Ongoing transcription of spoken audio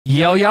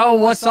Yo,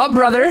 what's up,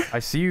 brother? I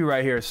see you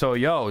right here. So,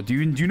 yo, do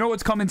you know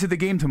what's coming to the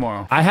game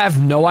tomorrow? I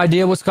have no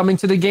idea what's coming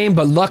to the game,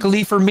 but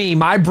luckily for me,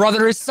 my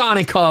brother is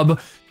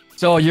sonichub,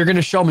 so you're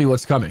gonna show me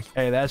what's coming.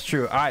 Hey, that's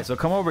true. All right, so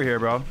come over here,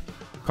 bro.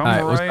 Come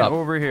right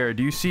over here.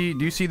 Do you see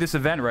this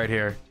event right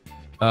here?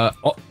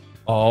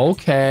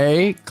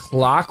 Okay.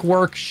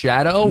 Clockwork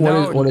Shadow?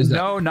 What is that?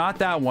 No, not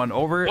that one.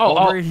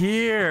 Over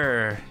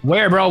here.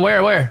 Where, bro?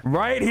 Where?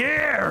 Right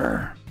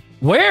here.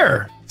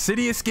 Where?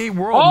 City Escape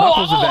World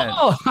Knuckles event.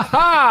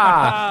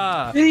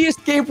 City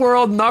Escape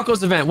World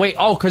Knuckles event. Wait,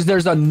 because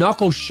there's a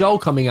Knuckles show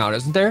coming out,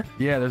 isn't there?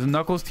 Yeah, there's a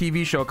Knuckles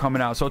TV show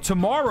coming out. So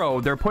tomorrow,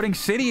 they're putting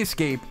City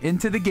Escape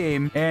into the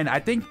game. And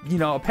I think,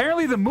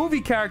 apparently the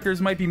movie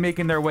characters might be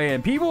making their way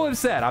in. People have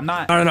said, I'm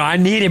not... No, I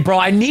need it, bro.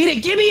 I need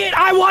it. Give me it.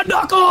 I want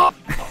Knuckles.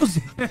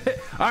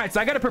 All right,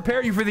 so I got to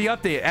prepare you for the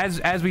update,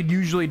 as we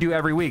usually do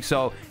every week.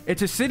 So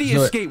it's a City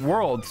Escape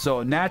world.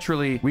 So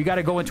naturally, we got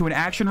to go into an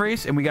action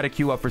race, and we got to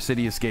queue up for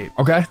City Escape.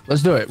 Okay,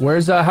 let's do it.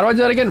 Where's how do I do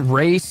that again?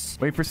 Race.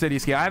 Wait for City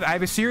Escape. I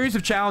have a series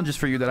of challenges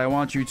for you that I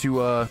want you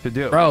to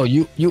do. Bro,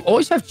 you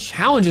always have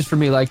challenges for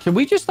me. Like, can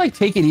we just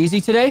take it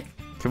easy today?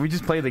 Can we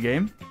just play the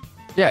game?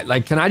 Yeah,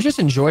 can I just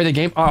enjoy the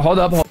game? Oh, hold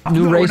up.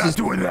 New races.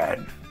 We're not doing that.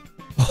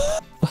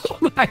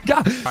 Oh my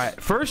god. All right,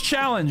 first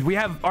challenge. We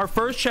have our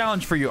first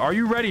challenge for you. Are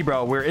you ready,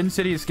 bro? We're in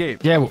City Escape.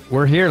 Yeah,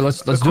 we're here.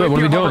 Let's do it. What are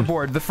we doing?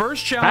 Hoverboard. The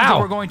first challenge that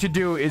we're going to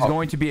do is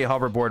going to be a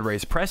hoverboard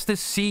race. Press the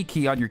C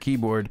key on your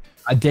keyboard.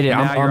 I did it.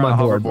 I'm on my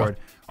hoverboard.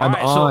 All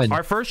right, so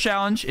our first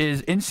challenge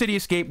is in City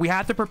Escape. We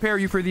have to prepare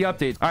you for the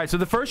updates. All right, so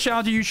the first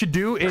challenge you should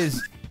do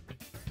is...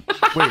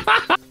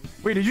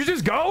 Wait, did you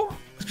just go?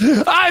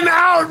 I'm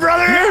out,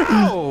 brother.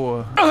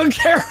 No. I don't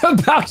care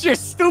about your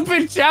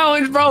stupid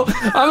challenge, bro.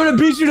 I'm gonna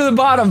beat you to the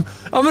bottom.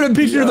 I'm gonna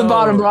beat you to the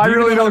bottom, bro. I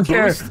really don't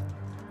care.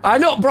 I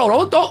know,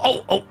 bro.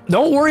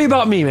 Don't worry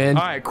about me, man.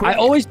 All right, quick. I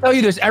always tell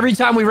you this every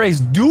time we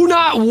race. Do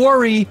not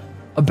worry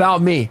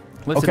about me.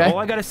 Listen, okay? all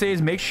I gotta say is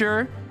make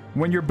sure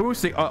when you're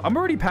boosting. I'm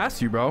already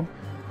past you, bro.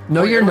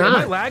 No, you're not.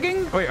 Am I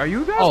lagging? Wait, are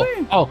you guys?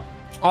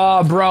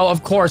 Oh, bro.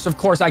 Of course. I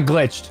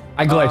glitched.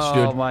 I glitched,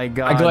 dude. Oh my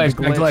god. I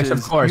glitched.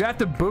 Of course. You have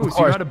to boost.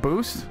 You gotta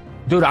boost.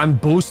 Dude, I'm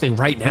boosting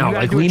right now.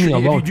 Like, leave me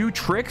alone. If you do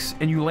tricks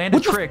and you land a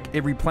trick,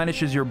 it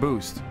replenishes your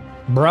boost.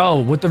 Bro,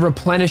 with the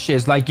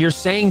replenishes, like, you're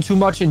saying too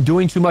much and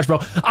doing too much, bro.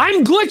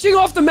 I'm glitching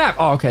off the map.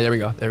 Oh, okay. There we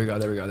go.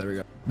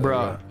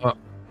 Bro.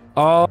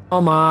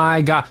 Oh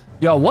my god.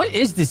 Yo, what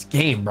is this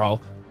game,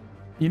 bro?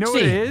 You know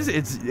what it is?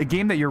 It's a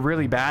game that you're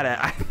really bad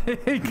at, I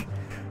think.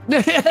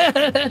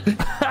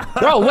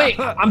 Bro, wait.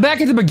 I'm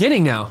back at the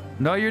beginning now.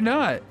 No, you're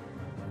not.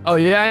 Oh,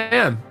 yeah, I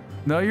am.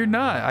 No, you're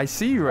not. I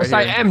see you right here.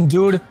 Yes, I am,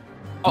 dude.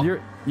 Oh,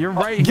 you're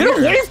right here. Get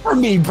away from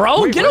me,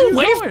 bro. Get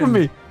away from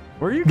me.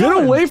 Where are you going?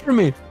 Get away from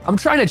me. I'm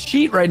trying to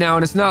cheat right now,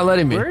 and it's not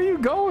letting me. Where are you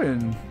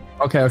going?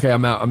 Okay,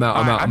 I'm out.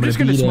 I'm just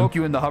gonna smoke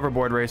you in the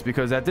hoverboard race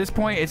because at this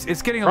point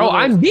it's getting a little... Bro,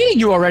 I'm beating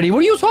you already. What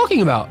are you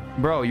talking about?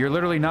 Bro, you're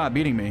literally not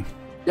beating me.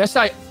 Yes,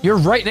 you're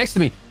right next to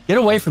me. Get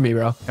away from me,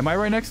 bro. Am I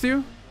right next to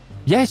you?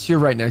 Yes, you're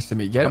right next to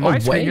me. Get away.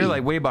 Screen, you're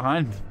like way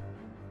behind.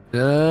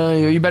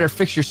 You better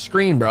fix your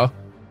screen, bro.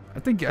 I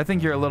think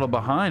you're a little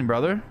behind,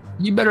 brother.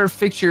 You better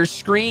fix your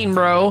screen,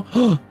 bro.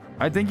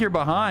 I think you're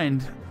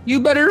behind. You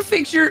better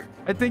fix your...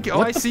 I think...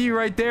 Oh, I see you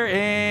right there,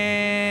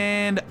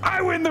 and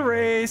I win the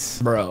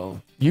race.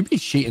 Bro, you be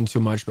cheating too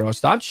much, bro.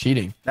 Stop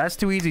cheating. That's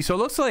too easy. So it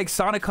looks like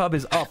sonichub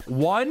is up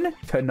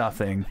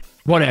 1-0.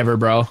 Whatever,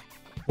 bro.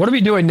 What are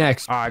we doing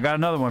next? All right, I got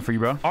another one for you,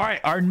 bro. All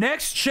right, our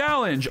next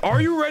challenge.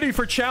 Are you ready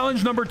for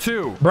challenge number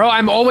 2? Bro,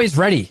 I'm always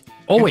ready.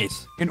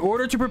 Always. In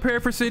order to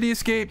prepare for City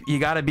Escape, you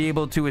got to be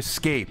able to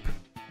escape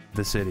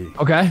the city.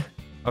 Okay.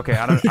 Okay,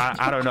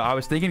 I don't know. I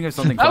was thinking of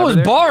something. That was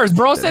bars,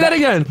 bro. Say that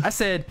again. I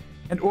said,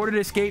 in order to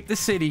escape the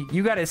city,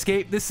 you got to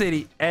escape the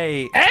city.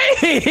 Hey,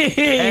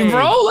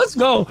 bro, let's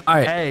go. All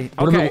right. Hey,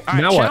 okay. All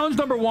right, challenge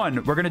number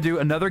 1. We're going to do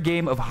another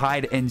game of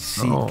hide and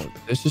seek. Oh,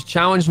 this is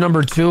challenge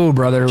number 2,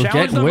 brother.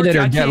 Get with it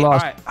or get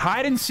lost. All right,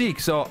 hide and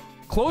seek. So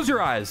close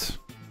your eyes.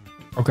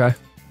 Okay.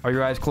 Are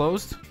your eyes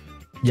closed?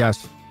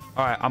 Yes.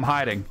 All right, I'm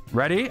hiding.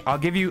 Ready? I'll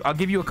give you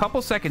a couple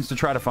seconds to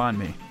try to find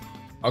me.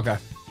 Okay.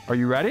 Are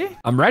you ready?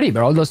 I'm ready,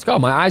 bro. Let's go.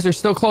 My eyes are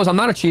still closed. I'm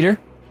not a cheater.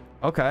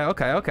 Okay. All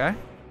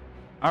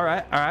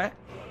right.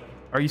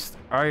 Are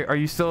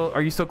you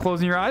still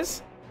closing your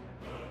eyes?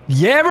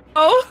 Yeah, bro.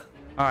 All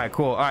right,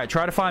 cool. All right,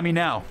 try to find me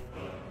now.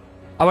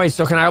 Oh wait,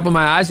 so can I open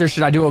my eyes or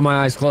should I do it with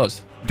my eyes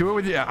closed? Do it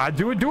with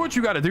do what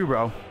you got to do,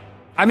 bro.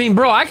 I mean,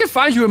 bro, I can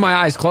find you with my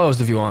eyes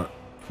closed if you want.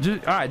 All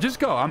right, just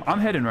go. I'm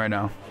heading right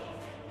now.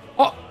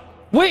 Oh,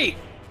 wait,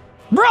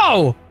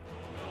 bro.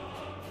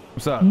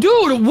 What's up?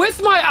 Dude,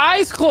 with my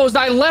eyes closed,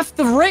 I left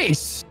the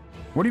race.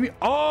 What do you mean?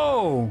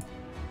 Oh.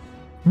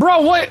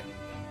 Bro, what?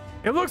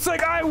 It looks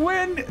like I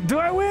win. Do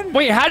I win?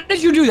 Wait, how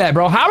did you do that,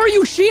 bro? How are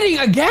you cheating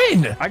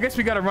again? I guess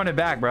we got to run it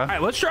back, bro. All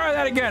right, let's try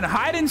that again.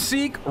 Hide and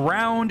seek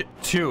round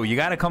 2. You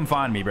got to come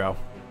find me, bro.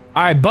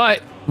 All right,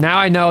 but now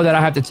I know that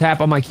I have to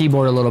tap on my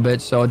keyboard a little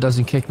bit so it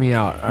doesn't kick me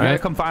out. All right, you got to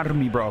come find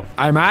me, bro. All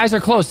right, my eyes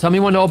are closed. Tell me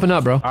when to open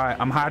up, bro. All right,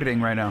 I'm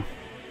hiding right now.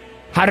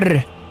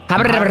 Hide.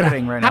 I'm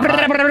hiding right now. All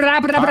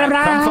right,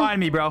 come find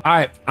me, bro. All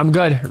right, I'm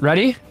good.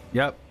 Ready?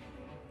 Yep.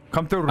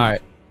 Come through. All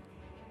right.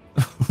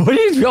 What are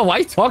you doing? Why are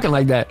you talking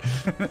like that?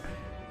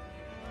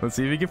 Let's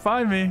see if you can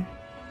find me.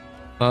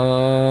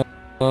 Well,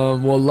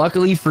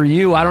 luckily for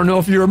you, I don't know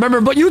if you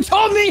remember, but you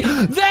told me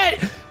that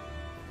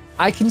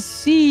I can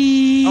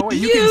see. Oh,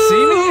 wait, you can see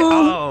me?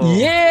 Oh.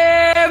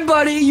 Yeah,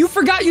 buddy. You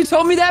forgot you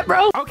told me that,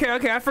 bro.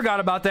 Okay, I forgot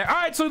about that. All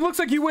right, so it looks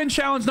like you win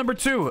challenge number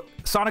 2.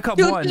 sonichub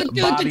 1,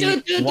 Bobby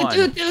 1.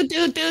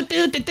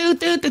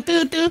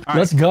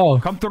 Let's go.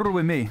 Come through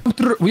with me.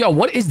 Yo,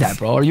 what is that,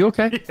 bro? Are you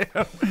okay?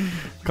 Yeah.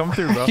 Come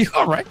through, bro. You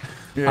all right?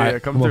 Yeah, all right, yeah,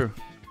 come through.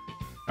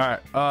 All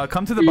right,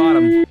 come to the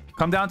bottom.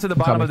 Come down to the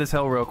bottom of this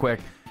hill real quick.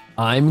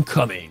 I'm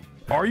coming.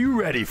 Are you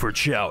ready for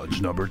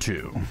challenge number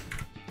 2?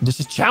 This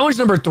is challenge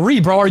number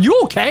 3, bro. Are you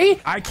okay?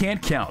 I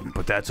can't count,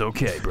 but that's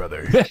okay,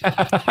 brother.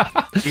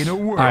 In a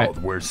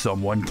world where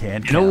someone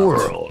can't count. In a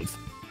world.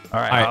 All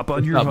right, hop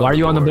on your Why are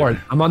you on the board?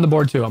 I'm on the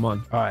board too. I'm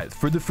on. All right,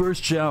 for the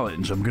first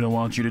challenge, I'm going to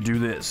want you to do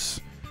this.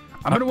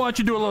 I'm going to want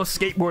you to do a little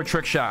skateboard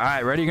trick shot. All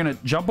right, ready? You're going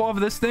to jump off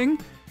of this thing,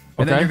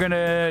 and then you're going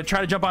to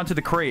try to jump onto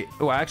the crate.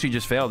 Oh, I actually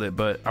just failed it,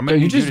 but I'm going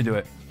to need you to do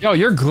it. Yo,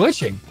 you're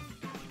glitching.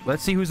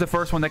 Let's see who's the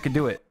first one that can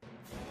do it.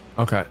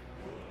 Okay.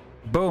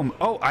 Boom.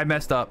 Oh, I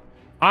messed up.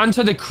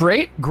 Onto the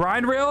crate?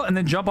 Grind rail, and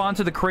then jump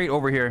onto the crate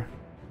over here.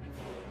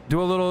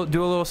 Do a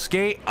little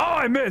skate. Oh,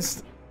 I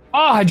missed. Oh,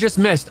 I just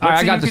missed. All right,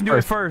 I got this can do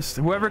it first.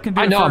 Whoever can do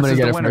I know it first I'm gonna is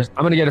get the it winner. first.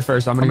 I'm gonna get it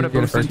first. I'm gonna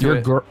get it first.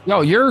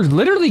 Yo, you're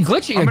literally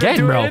glitching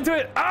again, bro. Into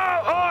it. Oh,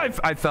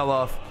 I fell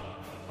off.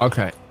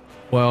 Okay.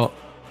 Well.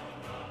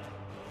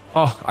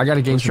 Oh, I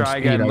gotta gain some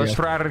speed. Let's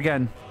try it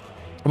again.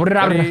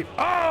 Ready?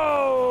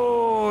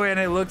 Oh, and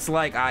it looks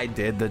like I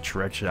did the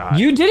trick shot.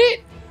 You did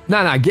it? No,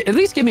 at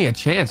least give me a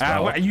chance,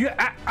 bro.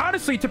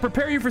 Honestly, to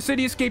prepare you for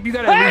City Escape, you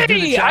gotta at least do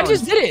the challenge. I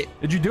just did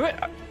it. Did you do it?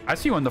 I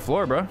see you on the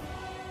floor, bro.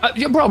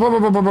 Yeah, bro.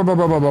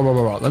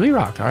 Let me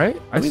rock, all right?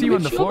 I see you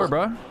on the floor,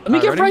 bro. Let me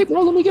get right,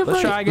 bro. Let me get right.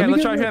 Let's try again.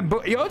 Let's try again.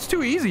 Yo, it's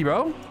too easy,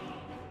 bro.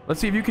 Let's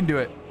see if you can do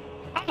it.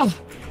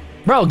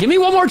 Bro, give me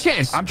one more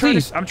chance. I'm trying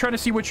to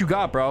see what you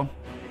got, bro.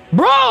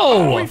 Bro!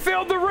 Oh, we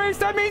failed the race.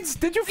 That means,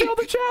 did you fail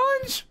the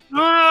challenge?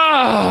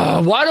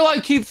 Why do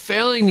I keep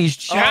failing these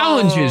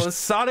challenges? Oh,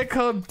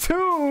 sonichub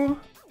 2.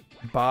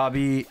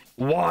 Bobby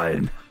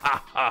 1.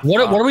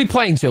 What are we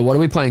playing to? What are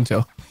we playing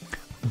to?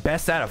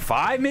 Best out of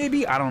 5,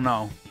 maybe? I don't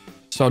know.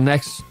 So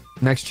next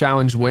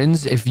challenge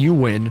wins if you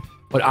win,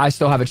 but I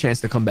still have a chance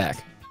to come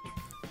back.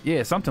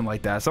 Yeah, something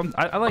like that.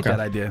 I like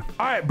that idea.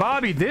 All right,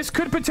 Bobby, this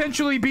could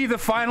potentially be the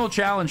final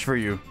challenge for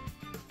you.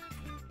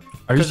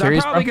 Are you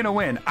serious, I'm probably going to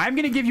win. I'm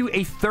going to give you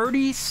a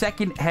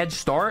 30-second head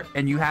start,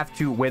 and you have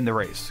to win the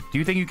race. Do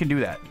you think you can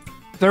do that?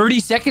 30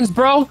 seconds,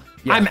 bro?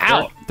 Yeah, I'm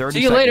out. 30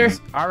 See you seconds.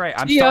 later. All right,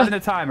 I'm starting the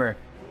timer.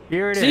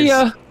 Here it is. See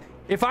ya.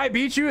 If I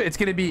beat you, it's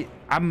going to be...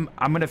 I'm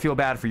going to feel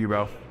bad for you,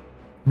 bro.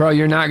 Bro,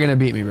 you're not going to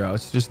beat me, bro.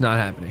 It's just not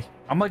happening.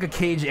 I'm like a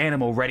caged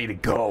animal ready to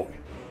go.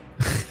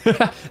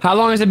 How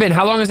long has it been?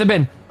 How long has it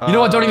been? You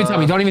know what? Don't even tell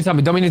me. Don't even tell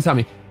me. Don't even tell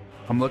me.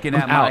 I'm looking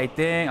at my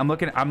thing. I'm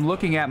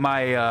looking at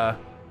my...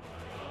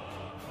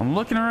 I'm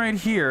looking right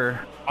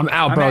here. I'm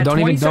out, bro.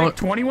 Don't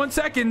 21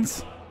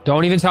 seconds.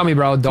 Don't even tell me,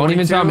 bro. Don't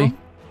even tell me.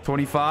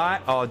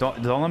 25. Oh,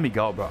 don't let me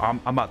go, bro. I'm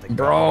about to go.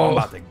 Bro. I'm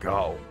about to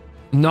go.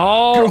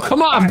 No,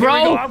 come on,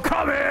 bro. I'm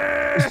coming.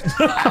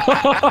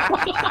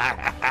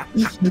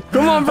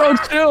 Come on, bro.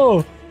 Chill.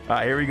 All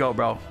right, here we go,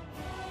 bro.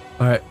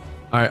 All right,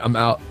 I'm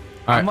out.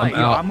 All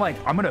right,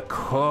 I'm gonna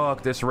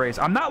cook this race.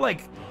 I'm not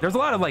like, there's a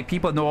lot of like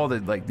people that know all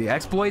the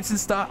exploits and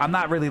stuff. I'm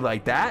not really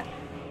like that,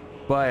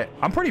 but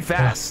I'm pretty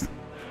fast.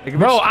 Like,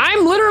 bro,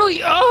 I'm literally,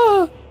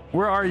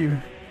 where are you?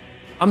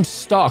 I'm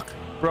stuck.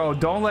 Bro,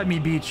 don't let me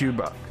beat you,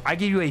 bro. I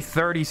give you a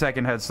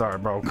 30-second head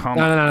start, bro. Come on.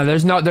 No.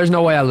 There's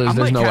no way I lose.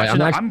 There's no way.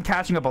 I'm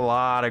catching up a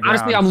lot of ground.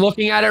 Honestly, I'm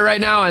looking at it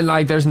right now, and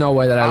like, there's no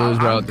way that I lose,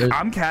 bro.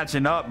 I'm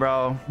catching up,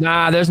 bro.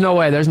 Nah, there's no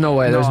way. There's no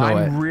way. There's no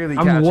way. I'm really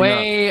catching up.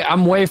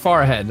 I'm way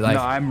far ahead. Like,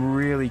 no, I'm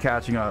really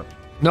catching up.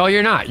 No,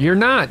 you're not. You're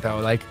not, though.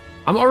 Like,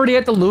 I'm already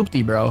at the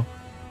loopty, bro.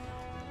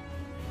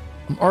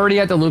 I'm already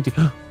at the loopty.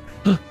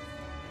 Oh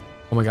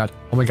my god.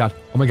 Oh my god.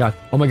 Oh my god.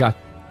 Oh my god.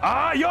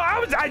 Yo,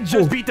 I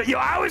just beat the... Yo,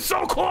 I was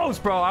so close,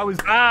 bro. I was...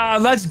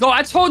 Let's go.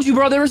 I told you,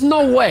 bro. There was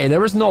no way.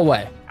 There was no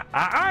way.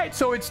 All right,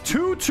 so it's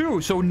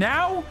 2-2. So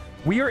now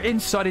we are in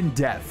sudden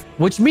death.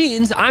 Which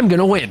means I'm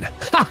gonna win.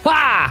 Ha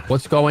ha!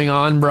 What's going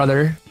on,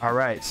 brother? All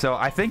right, so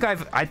I think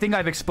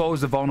I've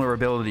exposed the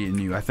vulnerability in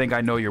you. I think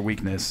I know your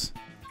weakness.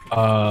 Okay,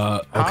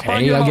 Hop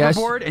on your I guess.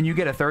 hoverboard and you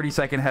get a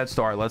 30-second head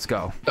start. Let's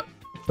go.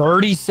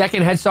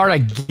 30-second head start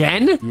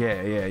again?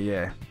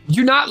 Yeah. Did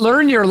you not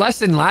learn your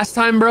lesson last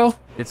time, bro?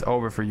 It's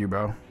over for you,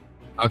 bro.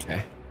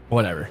 Okay.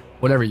 Whatever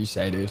you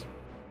say, dude.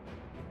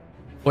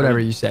 Whatever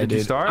you say, dude. Did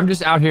you start? I'm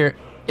just out here.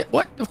 Yeah,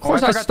 what? Of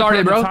course I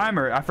started, bro.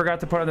 I forgot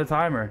to put on the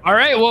timer. All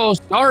right, well,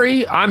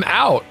 sorry. I'm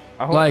out.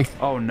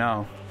 Oh,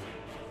 no.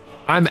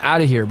 I'm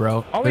out of here,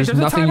 bro. Oh, wait, there's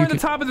a timer on the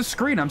top of the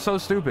screen. I'm so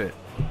stupid.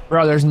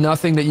 Bro, there's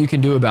nothing that you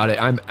can do about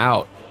it. I'm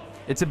out.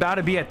 It's about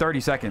to be at 30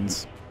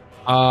 seconds.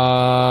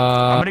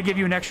 I'm gonna give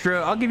you an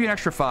extra. I'll give you an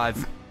extra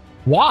 5.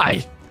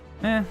 Why?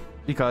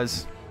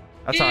 Because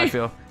that's how I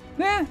feel.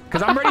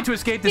 Because I'm ready to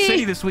escape the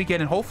city this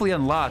weekend and hopefully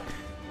unlock.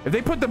 If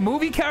they put the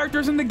movie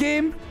characters in the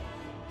game,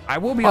 I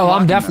will be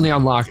unlocking I'm definitely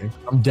them. unlocking.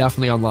 I'm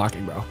definitely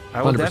unlocking, bro. 100%.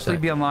 I will definitely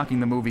be unlocking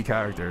the movie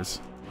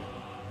characters.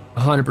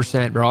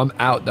 100%, bro. I'm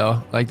out,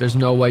 though. Like, there's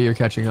no way you're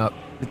catching up.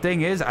 The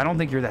thing is, I don't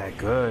think you're that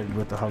good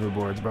with the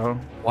hoverboards, bro.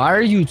 Why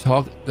are you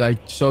talking? Like,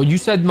 so you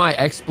said my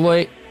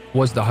exploit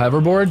was the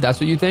hoverboard? That's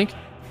what you think?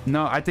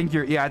 No, I think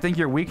I think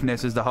your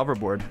weakness is the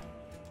hoverboard.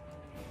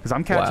 Because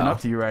I'm catching up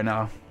to you right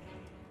now.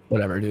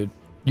 Whatever, dude.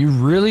 You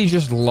really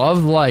just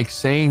love like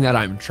saying that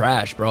I'm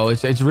trash, bro.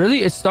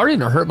 It's starting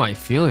to hurt my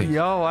feelings.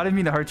 Yo, I didn't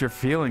mean to hurt your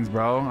feelings,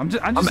 bro. I'm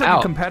just like out.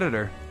 a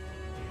competitor.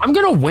 I'm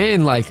gonna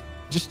win. Like,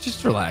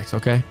 just relax,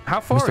 okay? How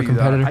far Mr. are you,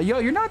 Competitor? though? Yo,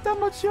 you're not that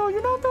much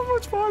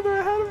farther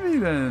ahead of me,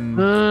 then.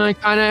 I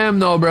kind of am,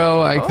 though,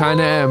 bro. I kind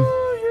of am.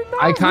 You're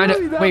not I kind of.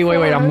 really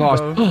Wait. I'm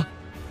lost. Bro.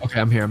 Okay,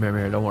 I'm here.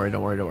 Don't worry.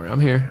 I'm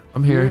here.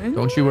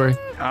 Don't you worry.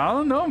 I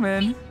don't know,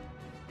 man.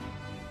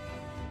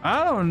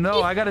 I don't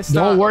know. I gotta stop.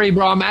 Don't worry,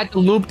 bro. I'm at the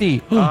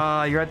loopty.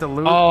 You're at the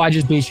loop. Oh, I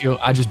just beat you.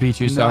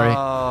 Sorry.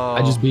 No.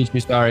 I just beat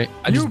you. Sorry.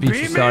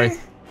 Sorry.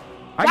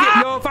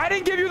 Yo, if I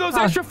didn't give you those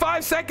extra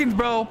 5 seconds,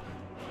 bro.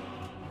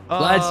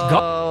 Let's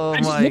go.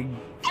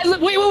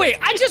 Wait.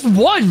 I just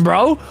won,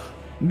 bro.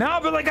 No,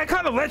 but like I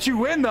kind of let you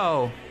win,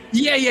 though.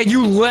 Yeah,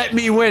 you let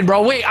me win,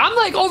 bro. Wait, I'm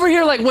like over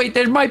here like, wait,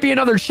 there might be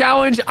another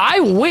challenge. I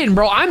win,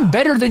 bro. I'm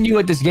better than you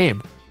at this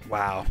game.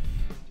 Wow.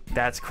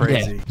 That's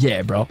crazy.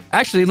 Yeah, bro.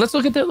 Actually, let's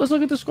look at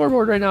the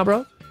scoreboard right now,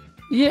 bro.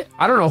 Yeah,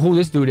 I don't know who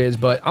this dude is,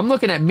 but I'm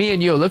looking at me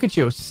and you. Look at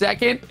you,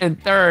 second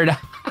and third.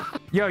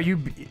 Yo,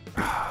 you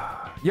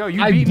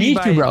I beat me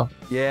you, bro.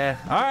 Yeah.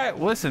 All right,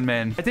 listen,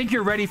 man. I think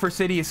you're ready for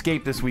City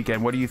Escape this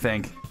weekend. What do you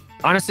think?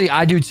 Honestly,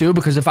 I do too,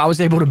 because if I was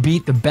able to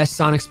beat the best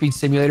Sonic Speed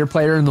Simulator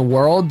player in the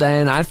world,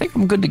 then I think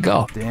I'm good to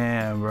go.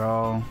 Damn,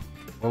 bro.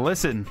 Well,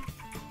 listen.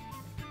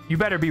 You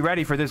better be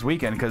ready for this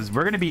weekend, because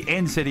we're going to be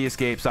in City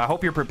Escape, so I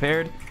hope you're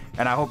prepared,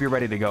 and I hope you're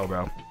ready to go,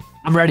 bro.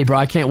 I'm ready, bro.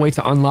 I can't wait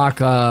to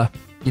unlock,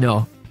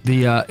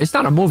 it's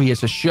not a movie,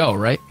 it's a show,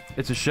 right?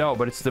 It's a show,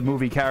 but it's the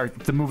movie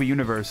character, the movie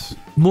universe.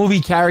 Movie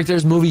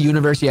characters, movie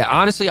universe. Yeah,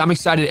 honestly, I'm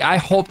excited. I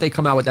hope they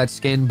come out with that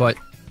skin, but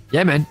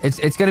yeah, man,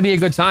 it's gonna be a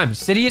good time.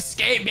 City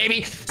Escape,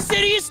 baby.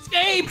 City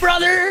Escape,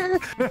 brother.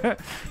 All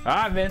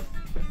right, man.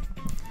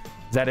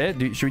 Is that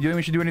it? Should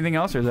we do anything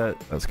else, or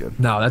that's good?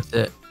 No, that's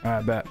it. All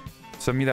right, bet. Send me that.